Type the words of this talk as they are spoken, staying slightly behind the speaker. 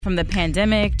From the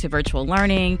pandemic to virtual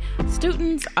learning,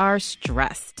 students are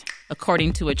stressed.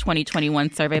 According to a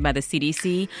 2021 survey by the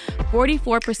CDC,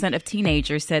 44% of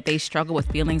teenagers said they struggle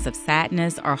with feelings of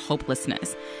sadness or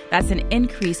hopelessness. That's an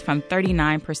increase from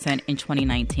 39% in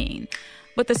 2019.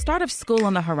 With the start of school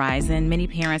on the horizon, many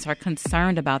parents are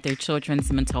concerned about their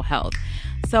children's mental health.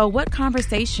 So what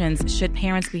conversations should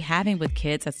parents be having with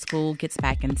kids as school gets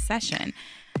back in session?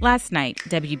 Last night,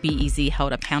 WBEZ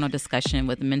held a panel discussion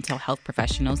with mental health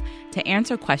professionals to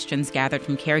answer questions gathered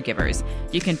from caregivers.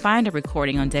 You can find a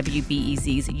recording on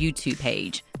WBEZ's YouTube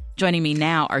page. Joining me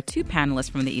now are two panelists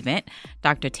from the event.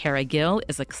 Dr. Tara Gill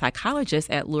is a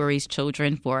psychologist at Lurie's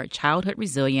Children for Childhood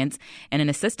Resilience and an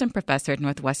assistant professor at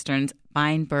Northwestern's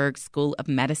Feinberg School of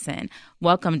Medicine.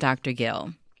 Welcome, Dr.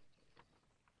 Gill.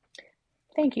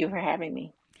 Thank you for having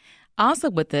me. Also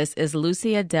with us is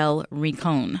Lucia Del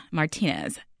Rincon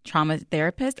Martinez, trauma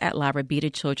therapist at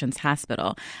WBEZ Children's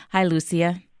Hospital. Hi,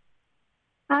 Lucia.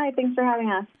 Hi, thanks for having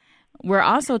us. We're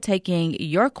also taking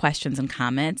your questions and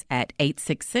comments at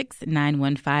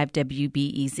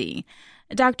 866-915-WBEZ.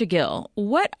 Dr. Gill,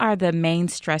 what are the main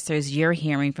stressors you're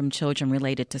hearing from children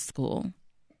related to school?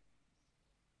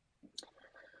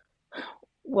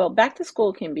 Well, back to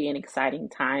school can be an exciting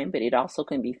time, but it also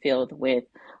can be filled with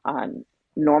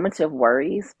normative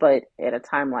worries. But at a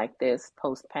time like this,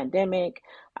 post-pandemic,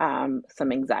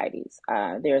 some anxieties.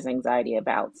 There's anxiety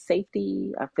about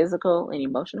safety, physical and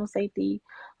emotional safety.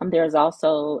 There's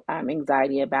also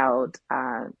anxiety about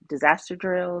disaster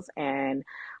drills and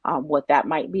what that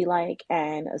might be like,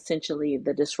 and essentially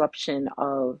the disruption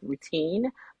of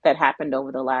routine that happened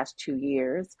over the last 2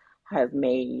 years has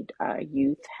made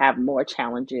youth have more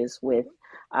challenges with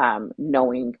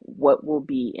knowing what will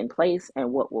be in place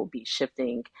and what will be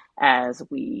shifting as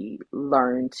we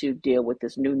learn to deal with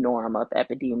this new norm of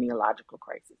epidemiological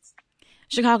crisis.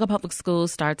 Chicago Public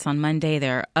Schools starts on Monday.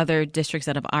 There are other districts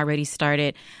that have already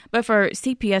started. But for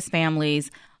CPS families,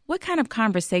 what kind of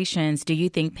conversations do you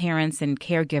think parents and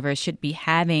caregivers should be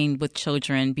having with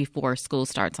children before school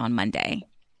starts on Monday?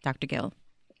 Dr. Gill.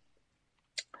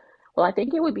 Well, I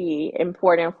think it would be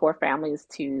important for families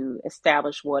to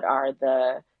establish what are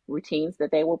the routines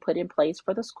that they will put in place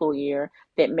for the school year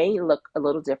that may look a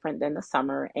little different than the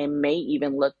summer and may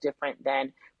even look different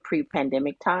than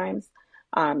pre-pandemic times.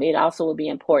 It also would be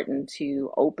important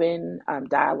to open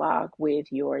dialogue with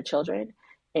your children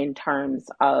in terms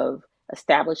of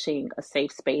establishing a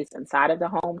safe space inside of the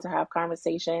home to have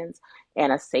conversations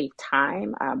and a safe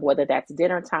time, whether that's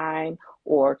dinner time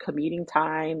or commuting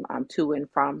time to and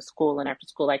from school and after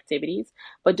school activities,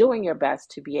 but doing your best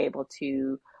to be able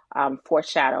to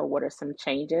foreshadow what are some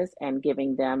changes and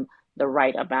giving them the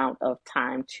right amount of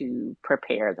time to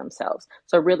prepare themselves.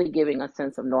 So really giving a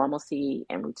sense of normalcy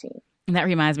and routine. And that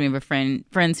reminds me of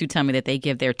friends who tell me that they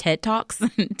give their TED Talks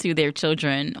to their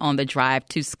children on the drive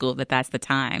to school, that's the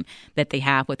time that they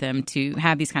have with them to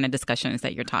have these kind of discussions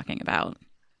that you're talking about.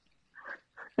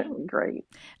 Great.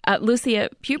 Lucia,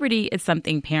 puberty is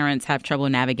something parents have trouble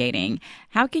navigating.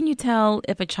 How can you tell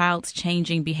if a child's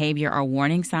changing behavior are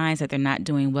warning signs that they're not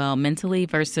doing well mentally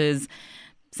versus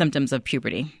symptoms of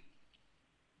puberty?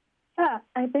 Yeah,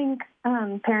 I think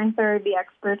parents are the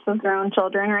experts of their own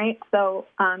children, right? So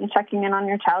checking in on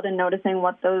your child and noticing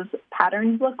what those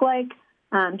patterns look like,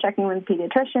 checking with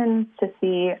pediatricians to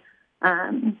see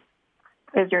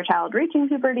is your child reaching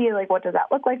puberty? Like, what does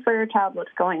that look like for your child?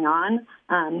 What's going on?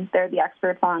 They're the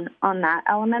experts on that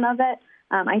element of it.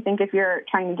 I think if you're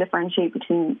trying to differentiate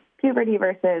between puberty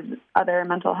versus other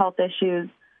mental health issues,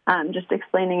 just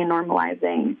explaining and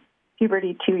normalizing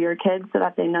puberty to your kids so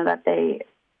that they know that there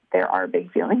are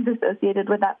big feelings associated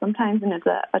with that sometimes, and it's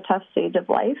a tough stage of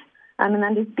life. And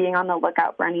then just being on the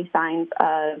lookout for any signs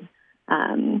of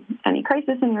any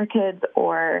crisis in your kids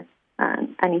or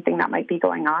anything that might be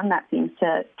going on that seems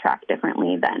to track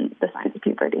differently than the signs of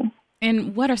puberty.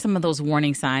 And what are some of those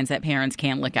warning signs that parents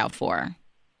can look out for?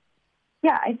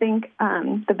 Yeah, I think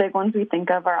the big ones we think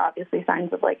of are obviously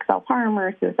signs of like self-harm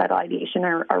or suicidal ideation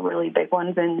are really big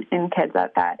ones in kids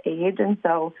at that age. And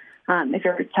so if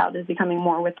your child is becoming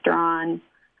more withdrawn,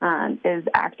 is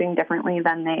acting differently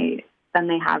than they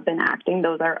have been acting,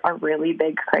 those are really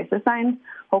big crisis signs.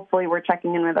 Hopefully we're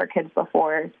checking in with our kids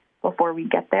before we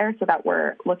get there so that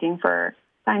we're looking for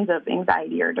signs of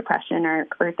anxiety or depression or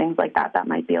things like that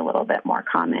might be a little bit more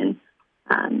common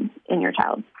in your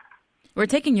child. We're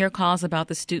taking your calls about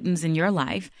the students in your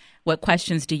life. What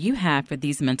questions do you have for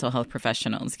these mental health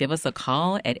professionals? Give us a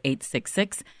call at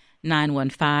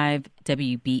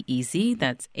 866-915-WBEZ.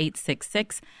 That's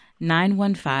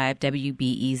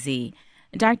 866-915-WBEZ.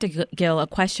 Dr. Gill, a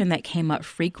question that came up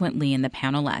frequently in the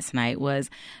panel last night was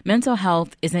mental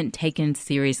health isn't taken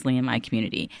seriously in my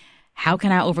community. How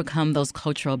can I overcome those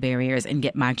cultural barriers and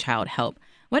get my child help?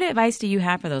 What advice do you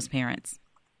have for those parents?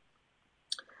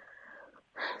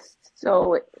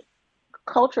 So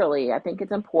culturally, I think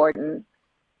it's important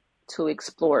to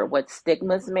explore what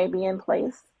stigmas may be in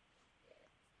place.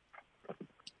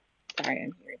 Sorry,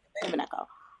 I'm hearing a bit of an echo.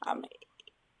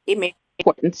 It may be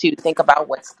important to think about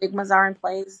what stigmas are in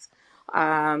place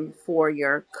for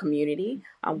your community,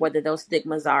 whether those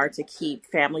stigmas are to keep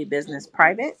family business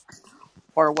private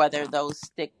or whether those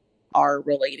stigmas are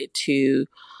related to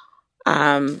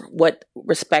what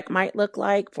respect might look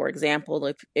like. For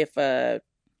example, if a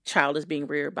child is being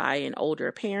reared by an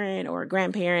older parent or a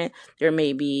grandparent, there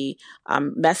may be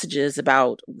messages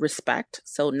about respect,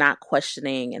 so not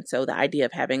questioning. And so the idea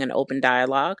of having an open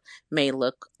dialogue may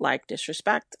look like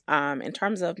disrespect. In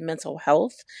terms of mental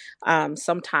health,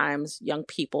 sometimes young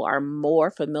people are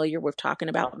more familiar with talking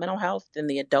about mental health than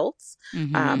the adults.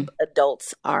 Mm-hmm.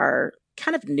 Adults are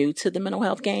kind of new to the mental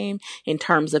health game in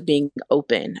terms of being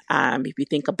open. If you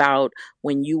think about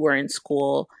when you were in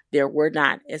school, there were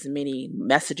not as many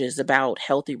messages about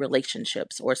healthy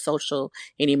relationships or social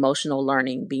and emotional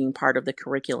learning being part of the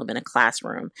curriculum in a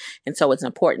classroom. And so it's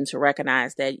important to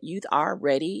recognize that youth are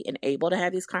ready and able to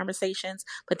have these conversations,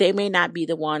 but they may not be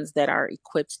the ones that are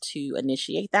equipped to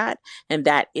initiate that. And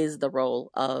that is the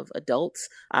role of adults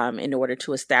in order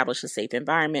to establish a safe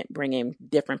environment, bringing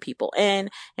different people in,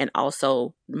 and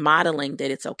also modeling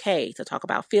that it's okay to talk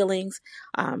about feelings,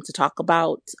 to talk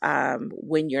about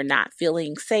when you're not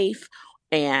feeling safe.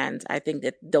 And I think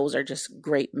that those are just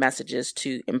great messages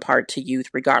to impart to youth,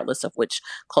 regardless of which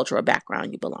cultural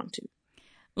background you belong to.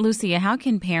 Lucia, how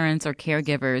can parents or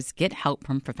caregivers get help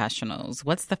from professionals?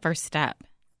 What's the first step?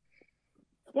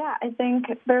 Yeah, I think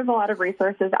there's a lot of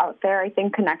resources out there. I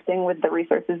think connecting with the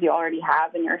resources you already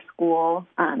have in your school,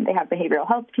 they have behavioral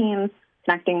health teams,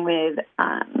 connecting with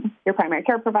your primary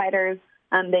care providers,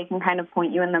 they can kind of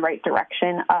point you in the right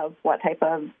direction of what type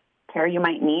of care you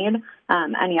might need.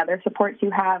 Any other supports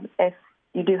you have, if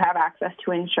you do have access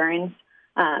to insurance,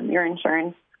 your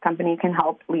insurance company can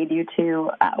help lead you to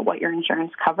what your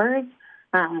insurance covers,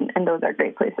 and those are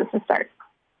great places to start.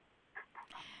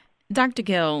 Dr.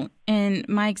 Gill, in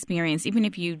my experience, even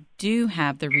if you do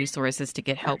have the resources to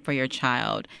get help for your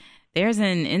child, there's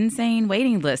an insane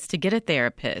waiting list to get a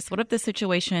therapist. What if the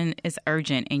situation is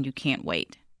urgent and you can't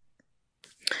wait?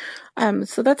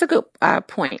 So that's a good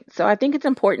point. So I think it's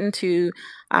important to,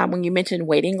 when you mention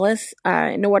waiting lists,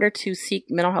 in order to seek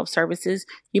mental health services,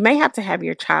 you may have to have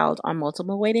your child on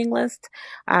multiple waiting lists.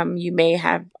 You may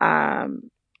have to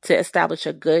establish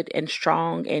a good and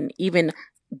strong and even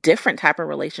different type of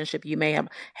relationship you may have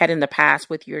had in the past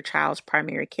with your child's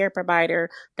primary care provider,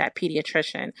 that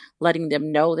pediatrician, letting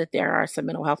them know that there are some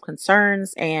mental health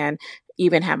concerns and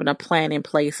even having a plan in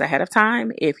place ahead of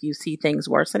time if you see things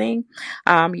worsening.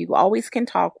 You always can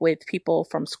talk with people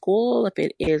from school if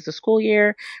it is the school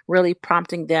year, really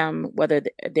prompting them whether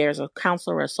there's a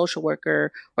counselor or a social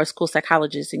worker or a school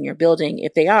psychologist in your building.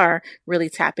 If they are, really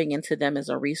tapping into them as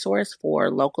a resource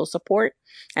for local support.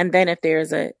 And then if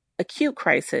there's a acute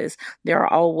crisis, there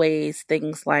are always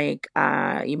things like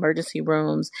emergency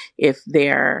rooms if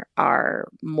there are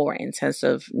more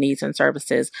intensive needs and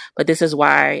services. But this is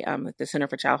why at the Center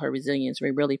for Childhood Resilience,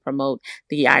 we really promote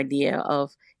the idea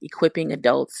of equipping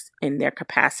adults in their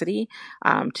capacity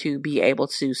to be able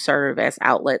to serve as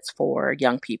outlets for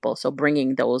young people. So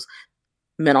bringing those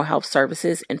mental health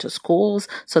services into schools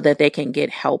so that they can get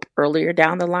help earlier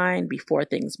down the line before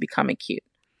things become acute.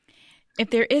 If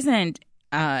there isn't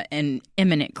an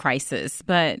imminent crisis,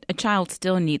 but a child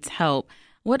still needs help,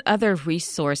 what other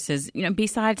resources,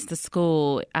 besides the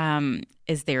school,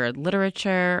 is there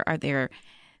literature? Are there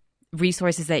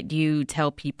resources that you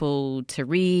tell people to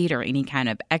read or any kind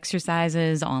of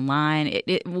exercises online?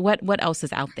 What else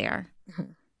is out there?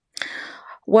 Mm-hmm.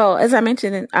 Well, as I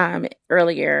mentioned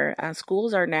earlier,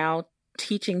 schools are now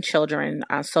teaching children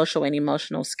social and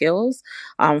emotional skills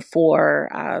for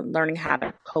learning how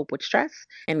to cope with stress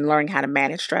and learning how to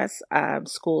manage stress.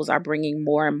 Schools are bringing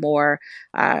more and more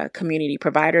community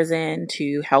providers in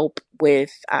to help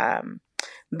with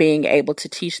being able to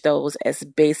teach those as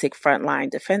basic frontline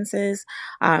defenses.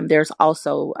 There's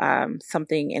also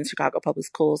something in Chicago Public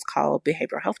Schools called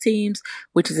behavioral health teams,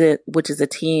 which is a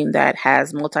team that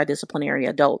has multidisciplinary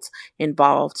adults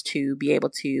involved to be able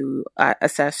to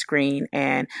assess, screen,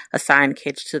 and assign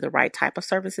kids to the right type of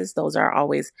services. Those are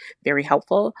always very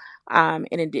helpful. And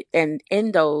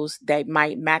in those, they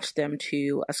might match them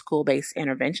to a school-based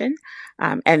intervention.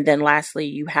 And then lastly,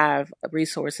 you have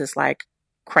resources like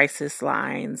crisis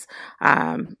lines,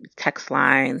 text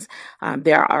lines.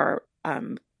 There are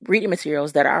reading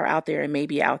materials that are out there and may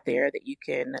be out there that you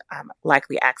can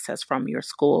likely access from your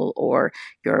school or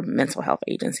your mental health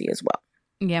agency as well.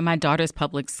 Yeah, my daughter's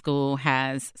public school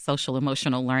has social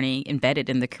emotional learning embedded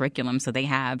in the curriculum, so they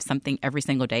have something every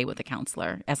single day with a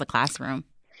counselor as a classroom.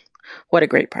 What a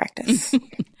great practice.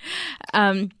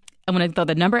 I'm going to throw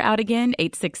the number out again,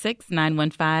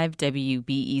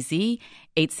 866-915-WBEZ,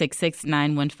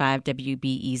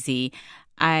 866-915-WBEZ.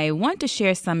 I want to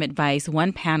share some advice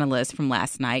one panelist from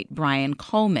last night, Brian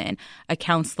Coleman, a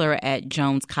counselor at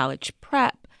Jones College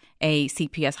Prep, a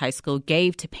CPS high school,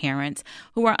 gave to parents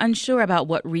who are unsure about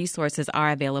what resources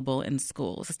are available in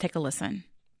schools. Let's take a listen.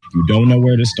 You don't know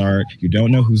where to start. You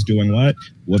don't know who's doing what.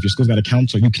 Well, if your school's got a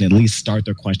counselor, you can at least start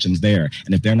their questions there.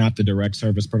 And if they're not the direct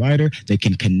service provider, they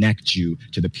can connect you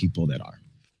to the people that are.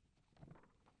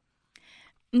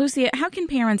 Lucia, how can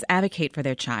parents advocate for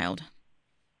their child?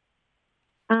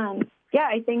 Yeah,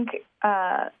 I think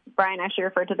Brian actually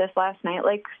referred to this last night,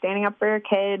 like standing up for your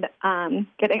kid,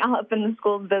 getting all up in the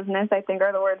school's business, I think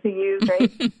are the words he used, right?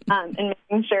 And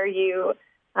making sure you're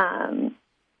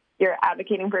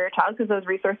advocating for your child because those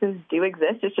resources do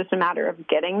exist. It's just a matter of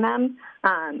getting them.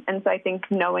 And so I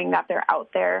think knowing that they're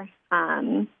out there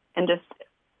and just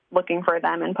looking for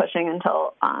them and pushing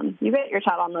until you get your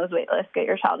child on those wait lists, get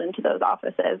your child into those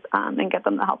offices and get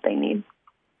them the help they need.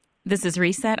 This is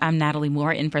Reset. I'm Natalie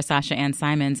Moore in for Sasha Ann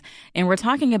Simons, and we're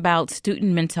talking about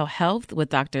student mental health with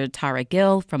Dr. Tara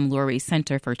Gill from Lurie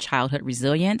Center for Childhood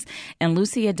Resilience and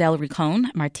Lucia Del Rincon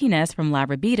Martinez from La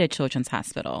Rabida Children's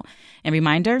Hospital. And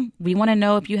reminder, we want to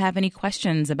know if you have any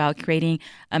questions about creating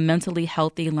a mentally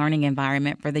healthy learning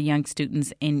environment for the young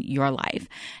students in your life.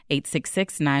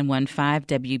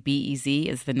 866-915-WBEZ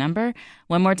is the number.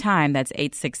 One more time, that's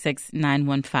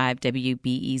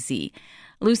 866-915-WBEZ.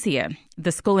 Lucia,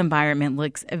 the school environment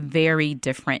looks very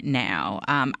different now.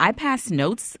 I pass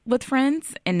notes with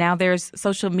friends, and now there's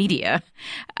social media.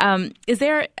 Is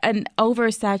there an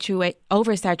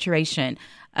oversaturation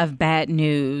of bad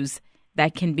news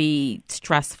that can be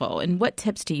stressful? And what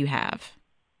tips do you have?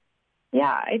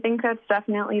 Yeah, I think that's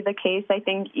definitely the case. I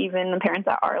think even the parents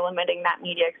that are limiting that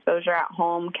media exposure at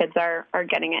home, kids are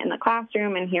getting it in the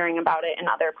classroom and hearing about it in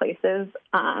other places.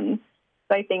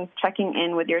 So I think checking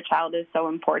in with your child is so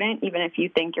important, even if you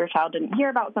think your child didn't hear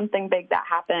about something big that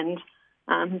happened.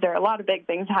 There are a lot of big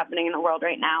things happening in the world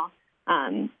right now.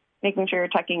 Making sure you're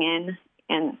checking in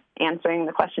and answering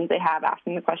the questions they have,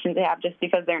 asking the questions they have. Just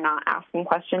because they're not asking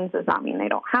questions does not mean they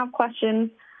don't have questions.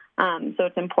 So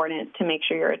it's important to make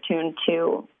sure you're attuned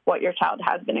to what your child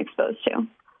has been exposed to.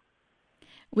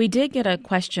 We did get a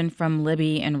question from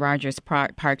Libby in Rogers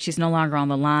Park. She's no longer on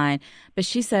the line, but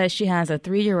she says she has a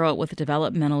 3-year-old with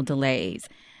developmental delays.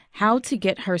 How to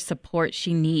get her support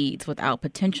she needs without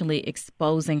potentially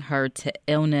exposing her to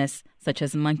illness such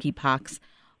as monkeypox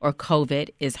or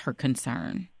COVID is her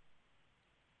concern.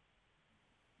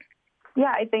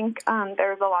 Yeah, I think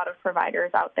there's a lot of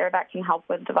providers out there that can help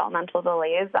with developmental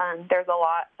delays. There's a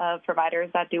lot of providers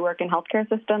that do work in healthcare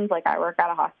systems, like I work at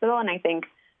a hospital, and I think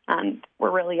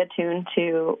we're really attuned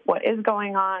to what is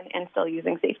going on and still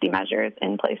using safety measures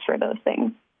in place for those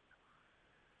things.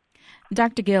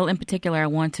 Dr. Gill, in particular, I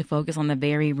want to focus on the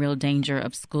very real danger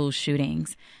of school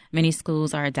shootings. Many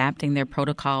schools are adapting their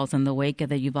protocols in the wake of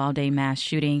the Uvalde mass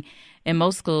shooting. In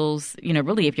most schools,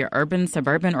 really, if you're urban,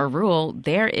 suburban, or rural,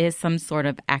 there is some sort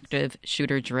of active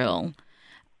shooter drill.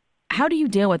 How do you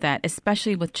deal with that,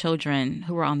 especially with children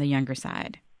who are on the younger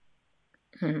side?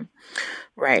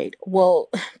 Right. Well,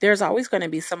 there's always going to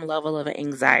be some level of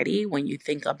anxiety when you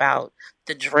think about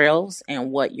the drills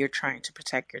and what you're trying to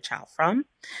protect your child from.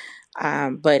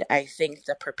 But I think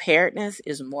the preparedness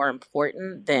is more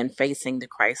important than facing the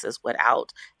crisis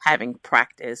without having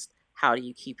practiced how do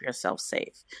you keep yourself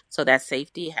safe. So that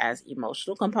safety has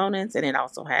emotional components and it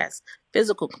also has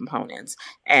physical components.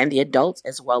 And the adults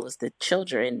as well as the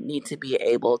children need to be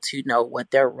able to know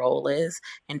what their role is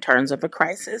in terms of a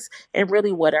crisis and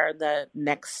really what are the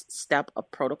next step of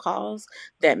protocols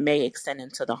that may extend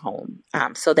into the home.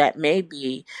 So that may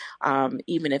be,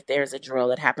 even if there's a drill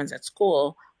that happens at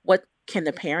school, what can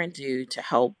the parent do to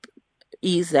help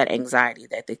ease that anxiety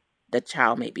that the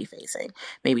child may be facing?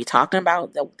 Maybe talking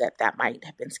about that might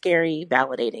have been scary,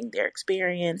 validating their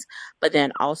experience, but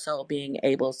then also being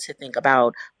able to think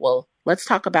about, well, let's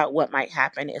talk about what might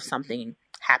happen if something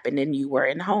happened and you were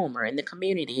in home or in the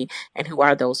community, and who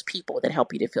are those people that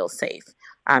help you to feel safe.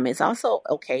 It's also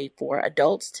okay for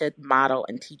adults to model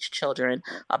and teach children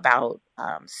about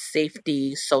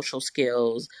safety, social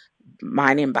skills,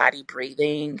 mind and body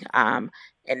breathing, and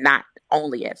not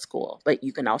only at school, but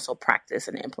you can also practice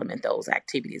and implement those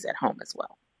activities at home as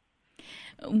well.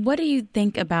 What do you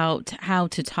think about how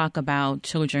to talk about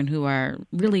children who are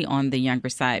really on the younger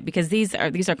side? Because these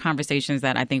are conversations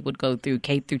that I think would go through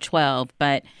K through 12,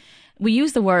 but we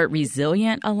use the word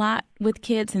resilient a lot with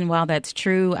kids. And while that's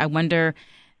true, I wonder,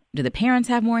 do the parents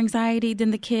have more anxiety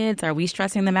than the kids? Are we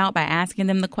stressing them out by asking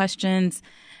them the questions?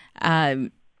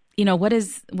 What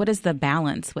is the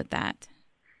balance with that?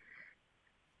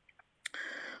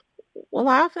 Well,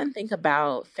 I often think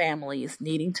about families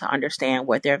needing to understand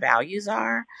what their values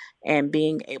are and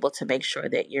being able to make sure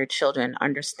that your children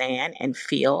understand and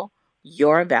feel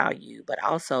your value, but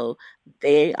also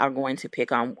they are going to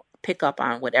pick up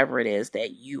on whatever it is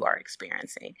that you are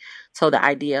experiencing. So the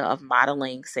idea of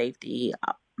modeling safety,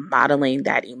 modeling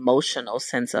that emotional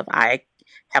sense of I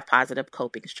have positive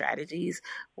coping strategies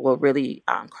will really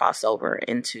cross over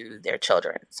into their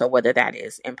children. So whether that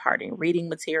is imparting reading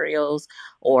materials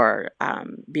or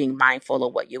being mindful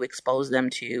of what you expose them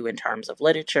to in terms of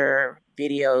literature,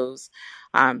 videos,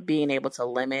 being able to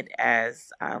limit, as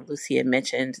Lucia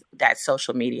mentioned, that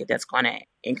social media that's going to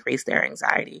increase their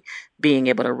anxiety, being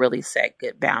able to really set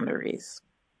good boundaries.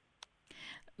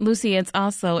 Lucy, it's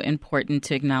also important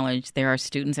to acknowledge there are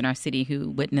students in our city who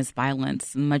witness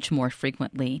violence much more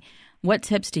frequently. What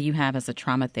tips do you have as a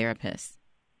trauma therapist?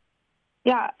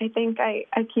 Yeah, I think I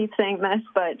keep saying this,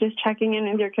 but just checking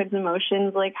in with your kids'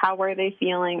 emotions, like how are they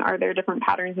feeling? Are there different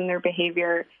patterns in their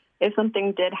behavior? If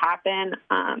something did happen,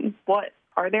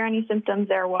 are there any symptoms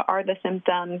there? What are the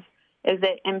symptoms? Is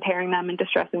it impairing them and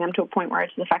distressing them to a point where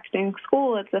it's affecting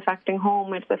school, it's affecting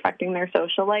home, it's affecting their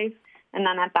social life? And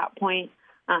then at that point,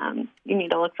 you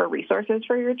need to look for resources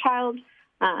for your child.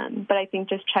 But I think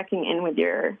just checking in with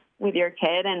your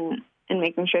kid and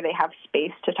making sure they have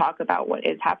space to talk about what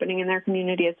is happening in their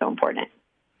community is so important.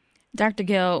 Dr.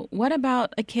 Gill, what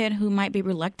about a kid who might be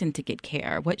reluctant to get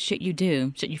care? What should you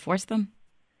do? Should you force them?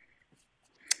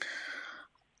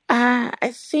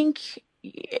 I think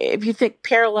if you think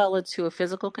parallel it to a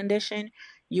physical condition,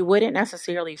 you wouldn't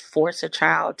necessarily force a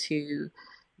child to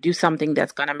do something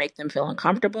that's going to make them feel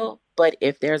uncomfortable. But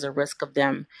if there's a risk of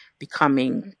them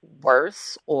becoming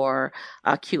worse or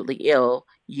acutely ill,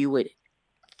 you would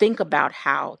think about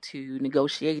how to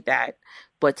negotiate that,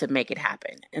 but to make it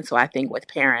happen. And so I think with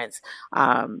parents,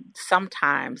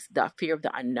 sometimes the fear of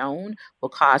the unknown will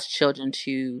cause children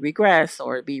to regress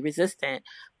or be resistant,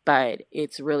 but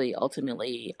it's really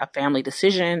ultimately a family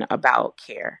decision about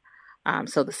care.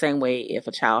 So the same way if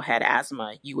a child had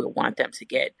asthma, you would want them to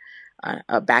get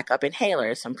a backup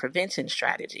inhaler, some prevention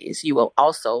strategies. You will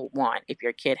also want, if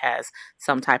your kid has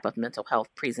some type of mental health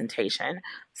presentation,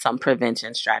 some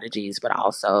prevention strategies, but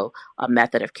also a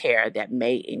method of care that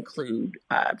may include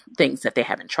things that they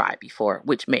haven't tried before,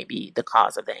 which may be the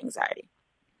cause of the anxiety.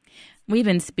 We've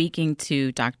been speaking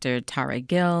to Dr. Tara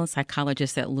Gill,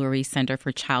 psychologist at Lurie Center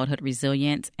for Childhood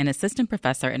Resilience and assistant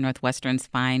professor at Northwestern's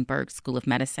Feinberg School of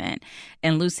Medicine,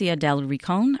 and Lucia Del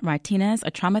Rincon Martinez,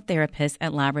 a trauma therapist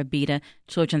at La Rabida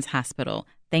Children's Hospital.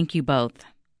 Thank you both.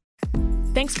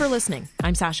 Thanks for listening.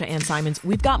 I'm Sasha Ann Simons.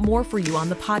 We've got more for you on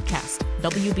the podcast,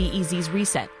 WBEZ's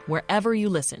Reset, wherever you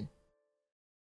listen.